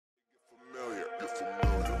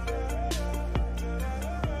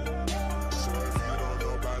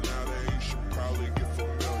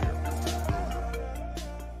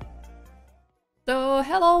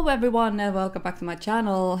Hello everyone and welcome back to my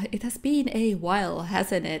channel. It has been a while,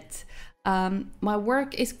 hasn't it? My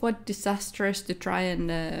work is quite disastrous to try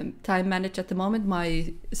and time manage at the moment.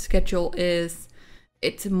 My schedule is,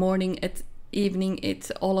 it's morning, it's evening,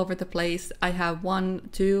 it's all over the place. I have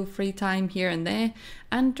 1-2 free time here and there,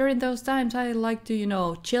 and during those times I like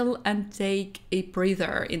to, chill and take a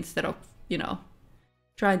breather instead of,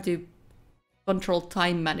 trying to control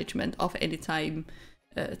time management of any time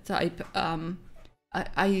type.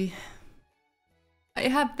 I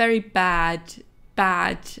have very bad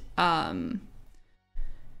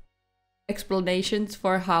explanations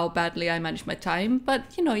for how badly I manage my time,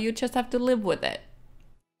 but you just have to live with it.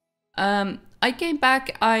 I came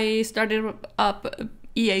back, I started up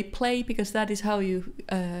EA Play because that is how you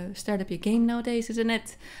start up your game nowadays, isn't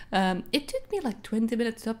it? It took me like 20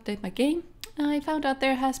 minutes to update my game. I found out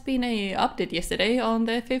there has been a update yesterday on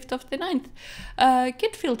the 5th of the 9th.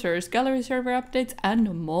 Kit filters, gallery server updates,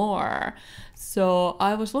 and more. So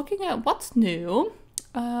I was looking at what's new.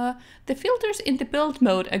 The filters in the build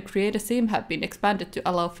mode and create a sim have been expanded to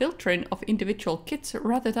allow filtering of individual kits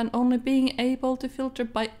rather than only being able to filter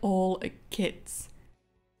by all kits.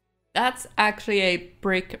 That's actually a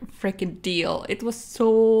freaking deal. It was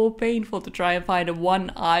so painful to try and find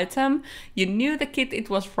one item. You knew the kit it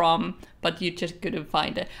was from, but you just couldn't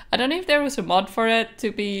find it. I don't know if there was a mod for it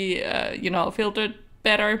to be, filtered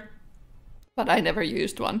better, but I never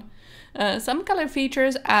used one. Some color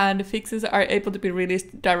features and fixes are able to be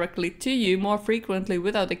released directly to you more frequently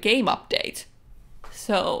without a game update.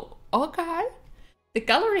 So, okay. The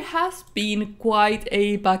gallery has been quite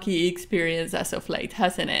a buggy experience as of late,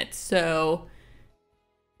 hasn't it? So,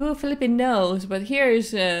 who flipping knows? But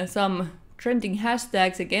here's some trending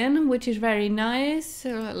hashtags again, which is very nice.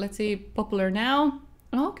 Let's see, popular now.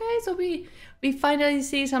 Okay, so we finally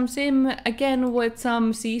see some sim again with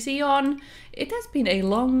some CC on. It has been a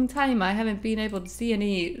long time. I haven't been able to see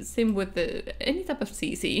any sim with any type of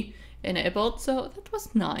CC enabled, so that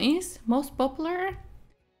was nice. Most popular.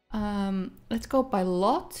 Let's go by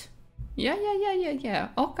lot. Yeah.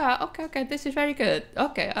 Okay, this is very good.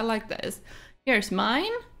 Okay, I like this. Here's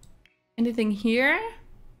mine. Anything here?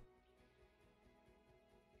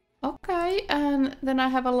 Okay, and then I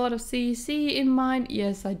have a lot of CC in mine.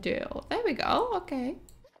 Yes, I do. There we go. Okay.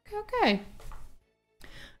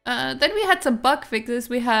 Then we had some bug fixes.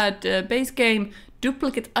 We had base game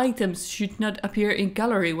duplicate items should not appear in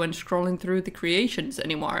gallery when scrolling through the creations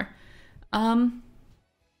anymore.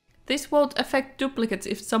 This won't affect duplicates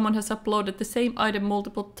if someone has uploaded the same item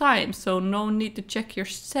multiple times, so no need to check your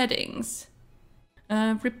settings.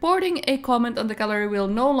 Reporting a comment on the gallery will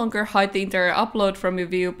no longer hide the entire upload from your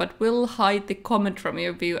view, but will hide the comment from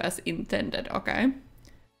your view as intended, okay?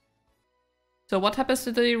 So what happens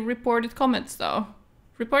to the reported comments though?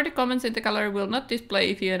 Reported comments in the gallery will not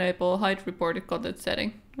display if you enable hide reported content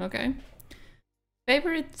setting, okay?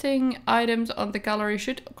 Favoriting items on the gallery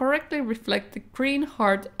should correctly reflect the green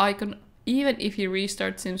heart icon even if you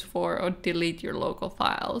restart Sims 4 or delete your local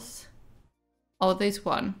files. Oh, this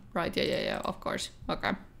one. Right, yeah, of course.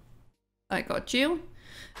 Okay. I got you.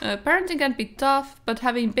 Parenting can be tough, but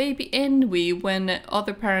having baby envy when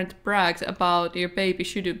other parent brags about your baby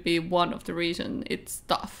shouldn't be one of the reasons it's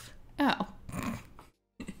tough. Oh.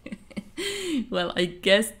 Well, I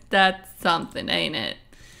guess that's something, ain't it?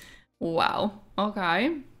 Wow.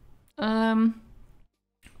 Okay.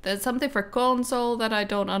 There's something for console that I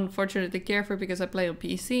don't unfortunately care for because I play on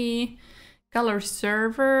PC. Color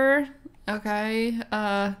server. Okay.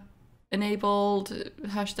 Enabled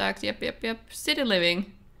hashtags. Yep. City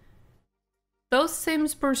living. Those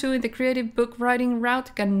Sims pursuing the creative book writing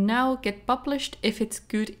route can now get published if it's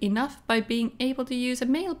good enough by being able to use a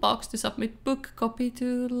mailbox to submit book copy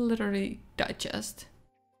to Literary Digest.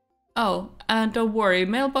 Oh, and don't worry,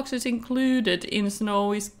 mailboxes included in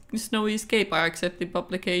Snowy Escape are accepting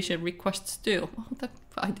publication requests too. Oh,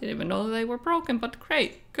 I didn't even know they were broken, but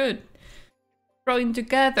great, good. Throwing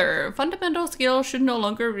together. Fundamental skills should no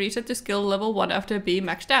longer reset to skill level 1 after being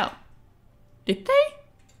maxed out. Did they?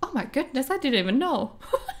 Oh my goodness, I didn't even know.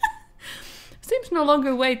 Sims no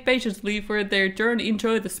longer wait patiently for their turn to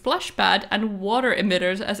enjoy the splash pad and water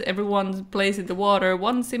emitters as everyone plays in the water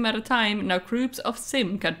one sim at a time. Now groups of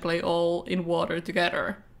sim can play all in water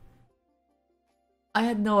together. I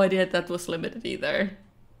had no idea that was limited either.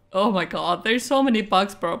 Oh my god, there's so many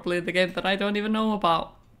bugs probably in the game that I don't even know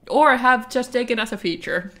about. Or have just taken as a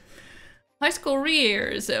feature. High school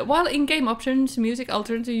rears. While in-game options, music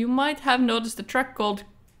alternative, you might have noticed a track called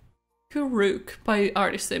Kuruk by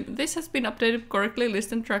artist Sim. This has been updated correctly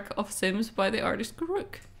listed track of Sims by the artist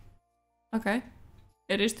Kuruk. Okay.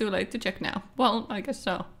 It is too late to check now. Well, I guess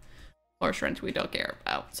so. Or strength we don't care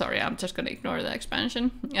about. Sorry, I'm just gonna ignore the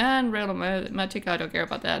expansion. And real magic, I don't care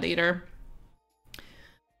about that either.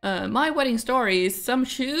 My wedding story is some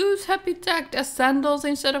shoes have been tagged as sandals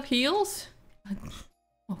instead of heels.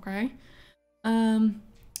 Okay.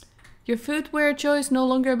 Your footwear choice no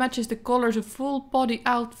longer matches the colors of full body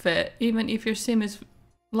outfit, even if your sim is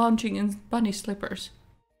launching in bunny slippers.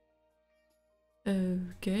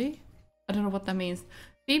 Okay. I don't know what that means.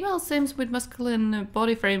 Female sims with masculine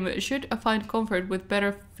body frame should find comfort with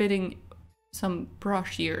better fitting some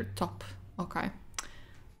brushier top. Okay.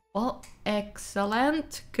 Well,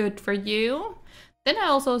 excellent. Good for you. Then I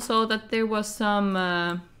also saw that there was some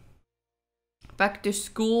back to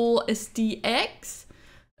school SDX.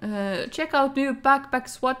 Check out new backpack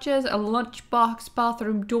swatches, a lunchbox,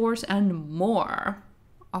 bathroom doors, and more.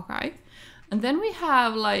 Okay. And then we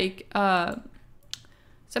have like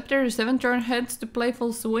September 7 turn heads to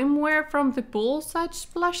playful swimwear from the poolside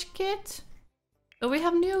splash kit. So we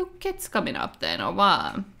have new kits coming up then, or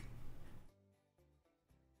what?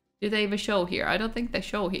 Do they even show here? I don't think they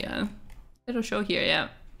show here. They don't show here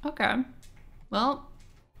yet. Okay. Well,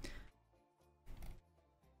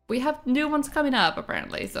 we have new ones coming up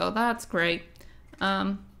apparently, so that's great.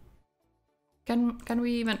 Can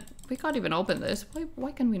we even? We can't even open this.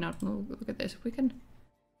 Why can we not look at this? We can.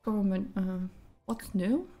 Government. What's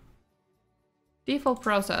new? Default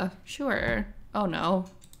browser. Sure. Oh no.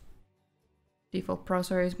 Default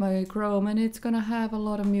browser is my Chrome, and it's gonna have a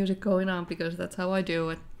lot of music going on because that's how I do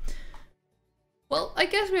it. Well, I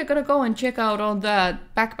guess we're gonna go and check out on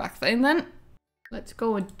that backpack thing then. Let's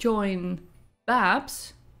go and join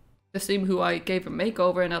Babs, the sim who I gave a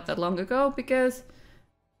makeover not that long ago, because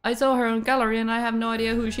I saw her on gallery and I have no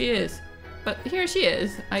idea who she is. But here she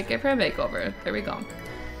is. I gave her a makeover. There we go.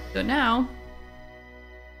 So now,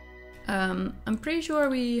 I'm pretty sure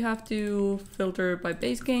we have to filter by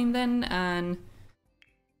base game then, and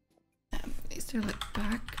is there like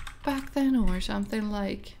back then or something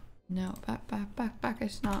like? No, back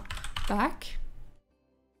is not back.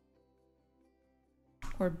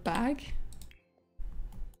 Or bag.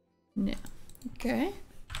 No. Okay.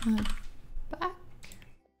 Back.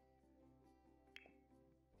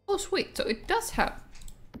 Oh, sweet. So it does have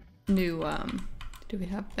new, do we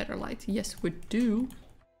have better lights? Yes, we do.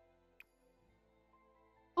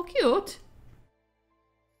 Oh, cute.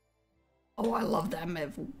 Oh, I love that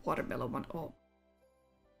watermelon one. Oh.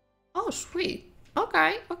 Oh, sweet.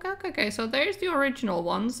 Okay. So there's the original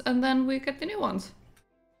ones, and then we get the new ones.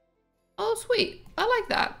 Oh, sweet. I like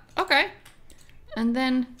that. Okay. And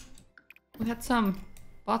then we had some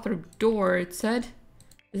bathroom door, it said.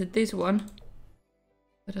 Is it this one?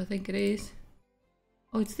 I don't think it is.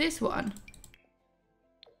 Oh, it's this one.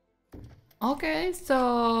 Okay,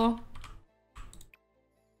 so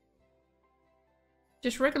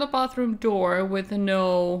just regular bathroom door with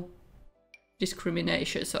no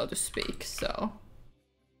discrimination, so to speak, so.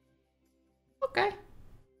 Okay.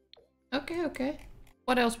 Okay.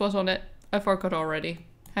 What else was on it? I forgot already.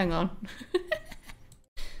 Hang on.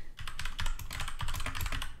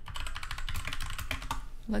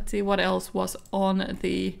 Let's see what else was on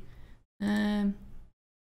the some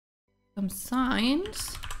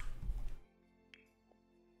signs.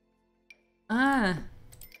 Ah,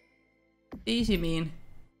 these you mean?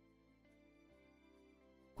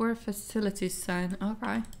 Core facilities sign.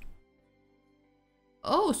 Okay.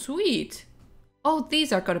 Oh, sweet. Oh,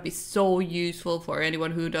 these are gonna be so useful for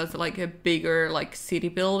anyone who does like a bigger like city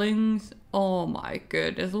buildings. Oh my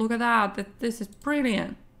goodness, look at that. This is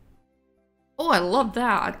brilliant. Oh, I love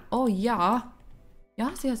that. Oh yeah.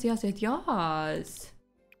 Yes.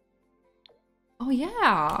 Oh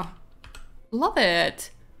yeah. Love it.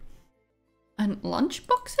 And lunch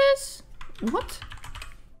boxes? What?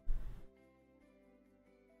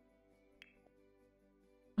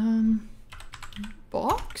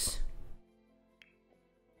 Box?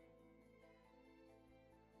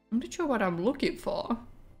 I'm not sure what I'm looking for.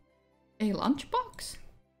 A lunchbox?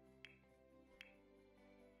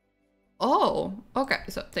 Oh, okay,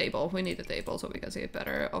 so table. We need a table so we can see it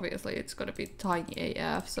better. Obviously, it's gonna be tiny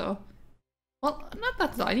AF, so... Well, not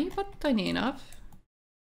that tiny, but tiny enough.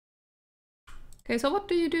 Okay, so what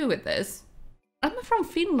do you do with this? I'm from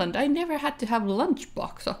Finland. I never had to have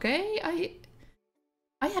lunchbox, okay?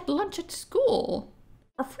 I had lunch at school.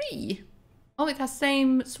 For free. Oh, it has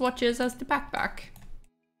same swatches as the backpack.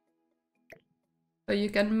 So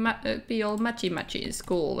you can be all matchy-matchy in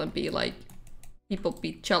school and be like... People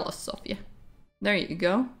be jealous of you. There you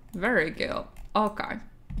go. Very good. Okay.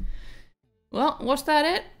 Well, was that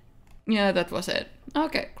it? Yeah, that was it.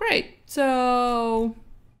 Okay, great. So...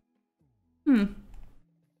 Gonna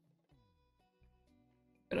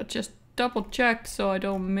Gotta just double check so I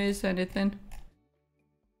don't miss anything.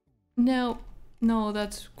 No,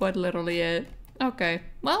 that's quite literally it. Okay,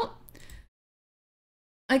 well,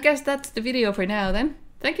 I guess that's the video for now then.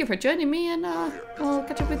 Thank you for joining me, and I'll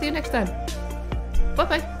catch up with you next time. Bye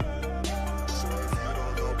bye!